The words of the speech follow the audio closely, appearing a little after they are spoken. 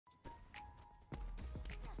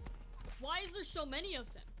Why is there so many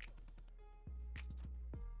of them?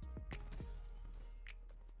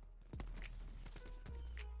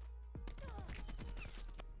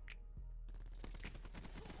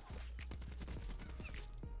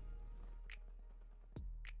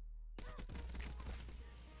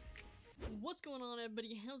 What's going on,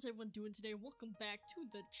 everybody? How's everyone doing today? Welcome back to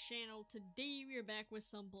the channel. Today we are back with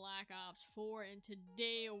some Black Ops 4, and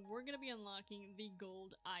today we're gonna be unlocking the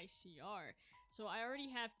gold ICR. So I already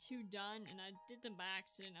have 2 done, and I did them by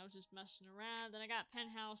accident. I was just messing around. Then I got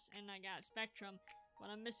Penthouse and I got Spectrum. What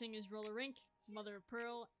I'm missing is Roller Rink, Mother of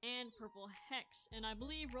Pearl, and Purple Hex. And I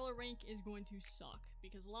believe Roller Rink is going to suck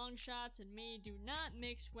because long shots and me do not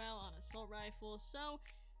mix well on assault rifle. So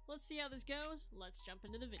let's see how this goes. Let's jump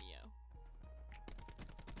into the video.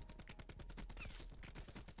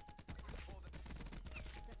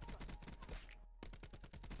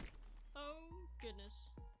 Oh, goodness.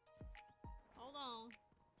 Hold on.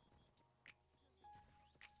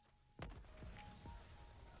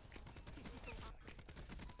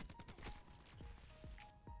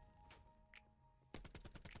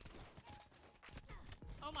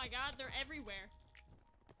 Oh my god, they're everywhere.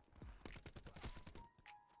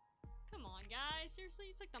 Come on, guys. Seriously,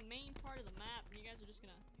 it's like the main part of the map, and you guys are just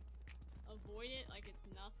gonna avoid it like it's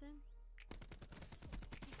nothing?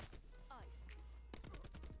 Iced.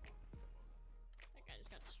 That guy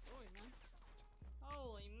just got destroyed, man.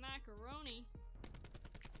 Holy macaroni.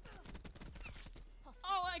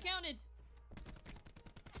 Oh, I counted!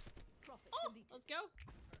 Oh, let's go!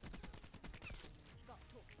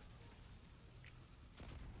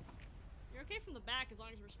 You're okay from the back as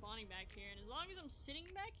long as we're spawning back here, and as long as I'm sitting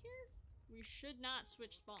back here, we should not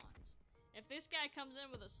switch spawns. If this guy comes in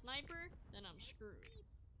with a sniper, then I'm screwed.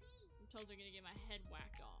 I'm totally gonna get my head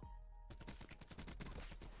whacked off.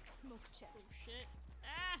 Smoke check. Oh shit.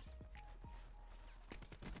 Ah!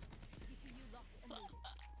 CPU locked and loaded.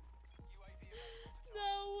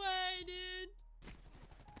 No way, dude!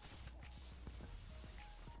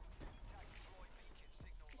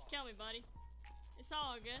 Just kill me, buddy. It's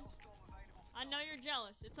all good. I know you're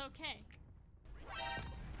jealous. It's okay.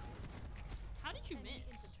 How did you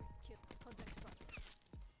miss?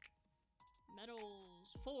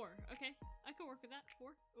 Medals 4. Okay, I could work with that. 4.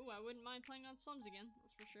 Ooh, I wouldn't mind playing on slums again.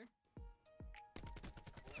 That's for sure.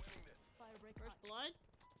 First blood.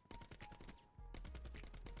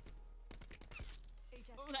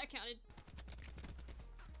 Oh, that counted.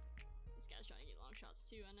 This guy's trying to get long shots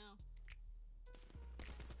too, I know.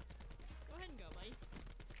 Go ahead and go, buddy.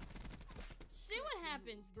 See what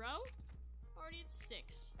happens, bro. Already at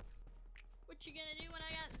 6. What you gonna do when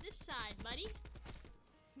I got this side, buddy?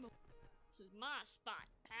 This is my spot,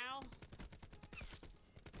 pal.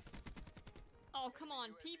 Oh, come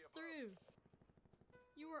on, peep through.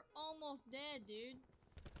 You were almost dead, dude.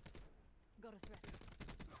 Got a threat.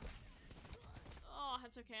 Oh,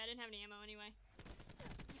 that's okay. I didn't have any ammo anyway.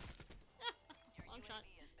 Long shot.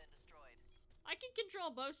 I can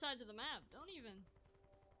control both sides of the map. Don't even.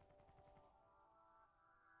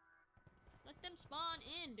 Let them spawn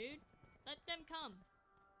in, dude. Let them come.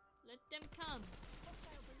 Let them come.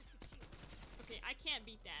 Okay, I can't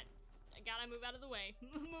beat that. I gotta move out of the way.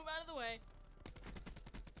 Move out of the way.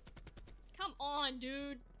 Come on,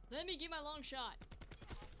 dude. Let me get my long shot.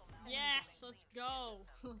 Yes, let's go.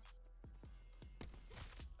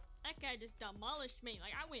 That guy just demolished me.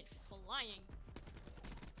 Like, I went flying.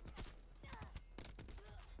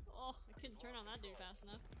 Oh, I couldn't turn on that dude fast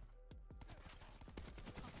enough.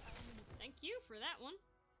 Thank you for that one.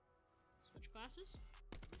 Switch classes.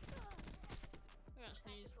 I gotta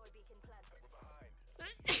sneeze.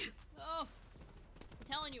 Oh, I'm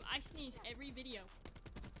telling you, I sneeze every video.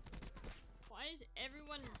 Why is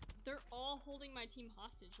everyone... They're all holding my team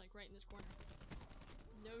hostage, like right in this corner.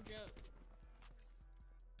 No joke.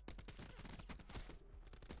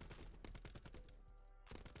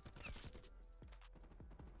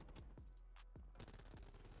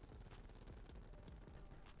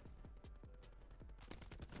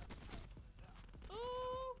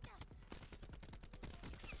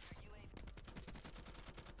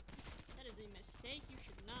 That is a mistake. You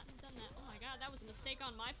should not have done that. Oh my god, that was a mistake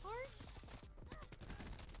on my part?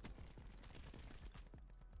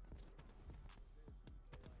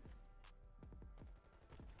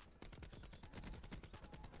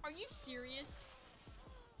 Are you serious?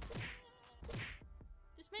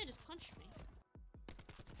 This man just punched me.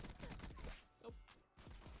 Oh.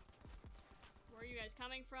 Where are you guys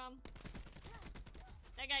coming from?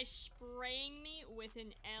 That guy's spraying me with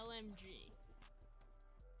an LMG.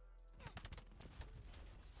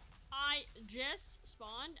 I just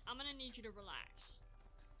spawned. I'm gonna need you to relax.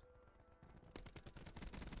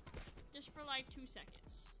 Just for like 2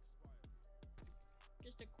 seconds.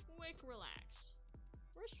 Just a quick relax.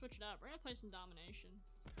 We're gonna switch it up. We're gonna play some domination.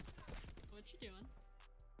 What you doing?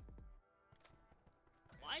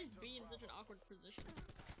 Why is B in such an awkward position?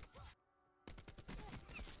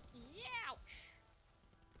 Youch!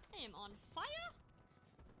 I am on fire!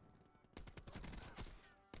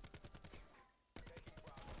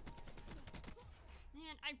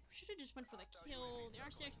 Man, I should have just went for the kill. The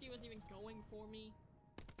RCXD wasn't even going for me.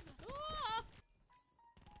 Ah!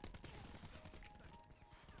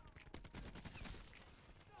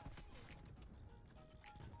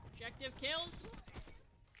 Objective kills.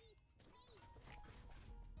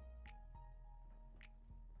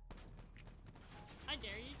 I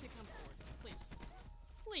dare you to come forward, please.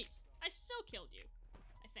 Please. I still killed you,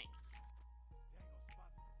 I think.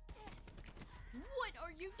 What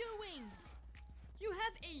are you doing? You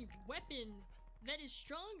have a weapon that is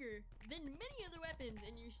stronger than many other weapons,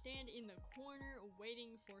 and you stand in the corner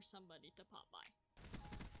waiting for somebody to pop by.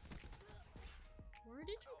 Where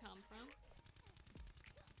did you come from?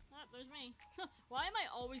 Ah, there's me. Why am I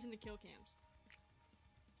always in the kill cams?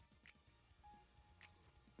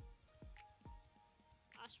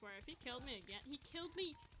 I swear, if he killed me again, he killed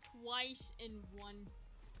me twice in one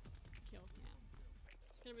kill cam.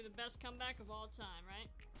 It's gonna be the best comeback of all time, right?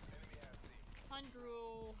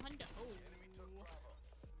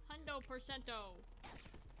 Hundo percento.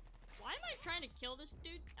 Why am I trying to kill this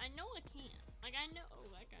dude? I know I can't. Like, I know. Oh,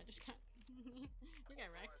 that guy just got. He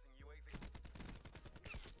got wrecked.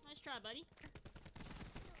 Nice try, buddy.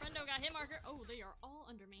 Friendo got hit marker. Oh, they are all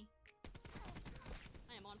under me.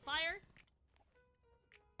 I am on fire.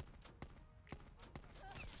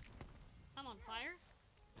 I'm on fire.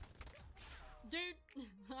 Dude,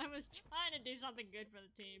 I was trying to do something good for the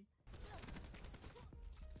team.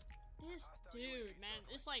 This dude, man,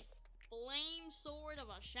 this like flame sword of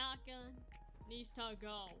a shotgun needs to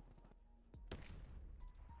go.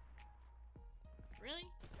 Really?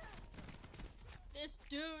 This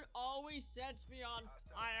dude always sets me on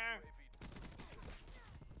fire.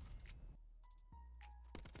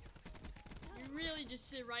 You really just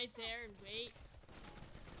sit right there and wait.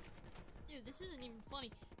 Dude, this isn't even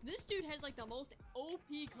funny. This dude has like the most OP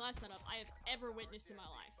class setup I have ever witnessed in my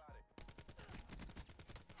life.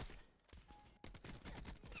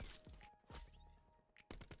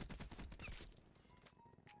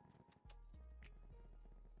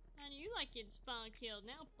 And you like getting spawn killed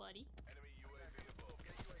now, buddy. Enemy UAV above.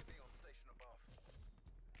 Get UAV on station above.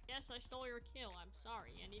 Yes, I stole your kill. I'm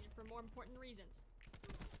sorry. I need it for more important reasons.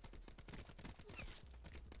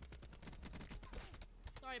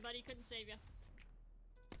 Sorry, buddy. Couldn't save you.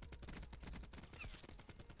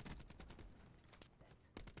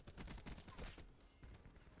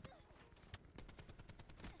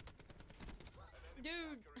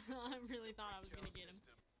 Dude, I really thought I was gonna get him.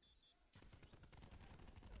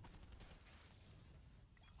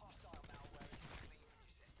 Hostile malware is cleaning your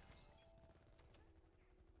systems.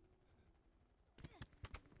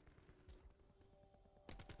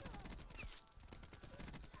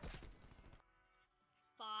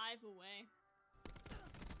 5 away.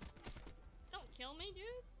 Don't kill me, dude.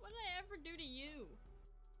 What did I ever do to you?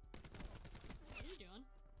 What are you doing?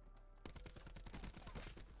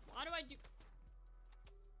 Why do I do...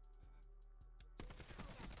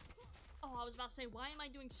 Oh, I was about to say, why am I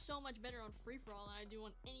doing so much better on free-for-all than I do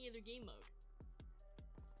on any other game mode?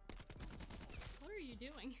 What are you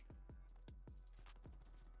doing?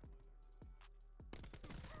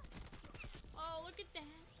 Oh, look at that.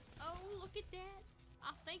 Oh, look at that.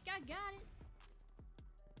 I think I got it.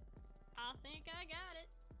 I think I got it.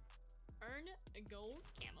 Earn a gold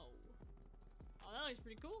camo. Oh, that looks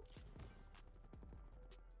pretty cool.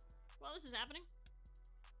 Well, this is happening.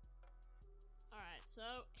 Alright,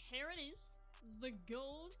 so here it is. The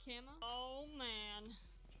gold camo. Oh man.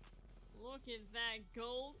 Look at that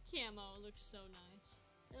gold camo. It looks so nice.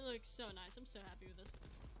 It looks so nice. I'm so happy with this.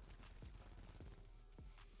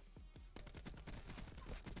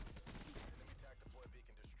 Enemy attack deploy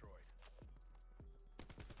beacon destroyed.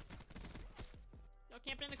 Y'all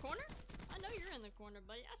camping in the corner? I know you're in the corner,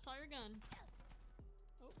 buddy. I saw your gun.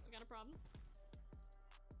 Oh, I got a problem.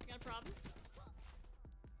 I got a problem.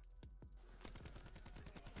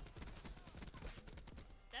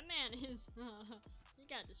 That man is, he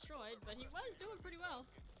got destroyed, but he was doing pretty well.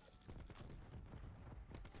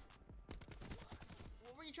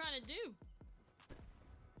 What were you trying to do?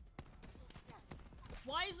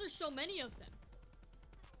 Why is there so many of them?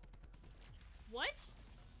 What?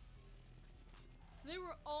 They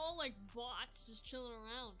were all like bots just chilling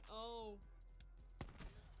around. Oh.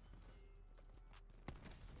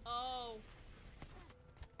 Oh.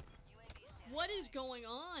 UAV What is going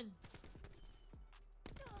on?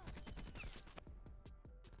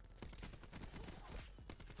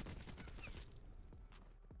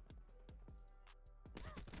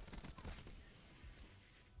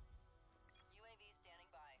 UAV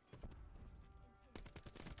standing by.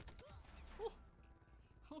 Whew.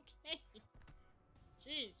 Okay.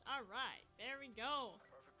 Jeez, alright, there we go.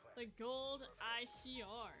 Perfect plan. The gold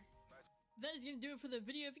ICR. That is gonna do it for the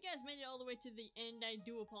video. If you guys made it all the way to the end, I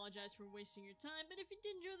do apologize for wasting your time. But if you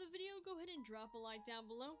did enjoy the video, go ahead and drop a like down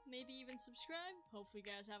below. Maybe even subscribe. Hopefully you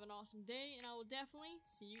guys have an awesome day, and I will definitely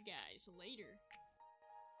see you guys later.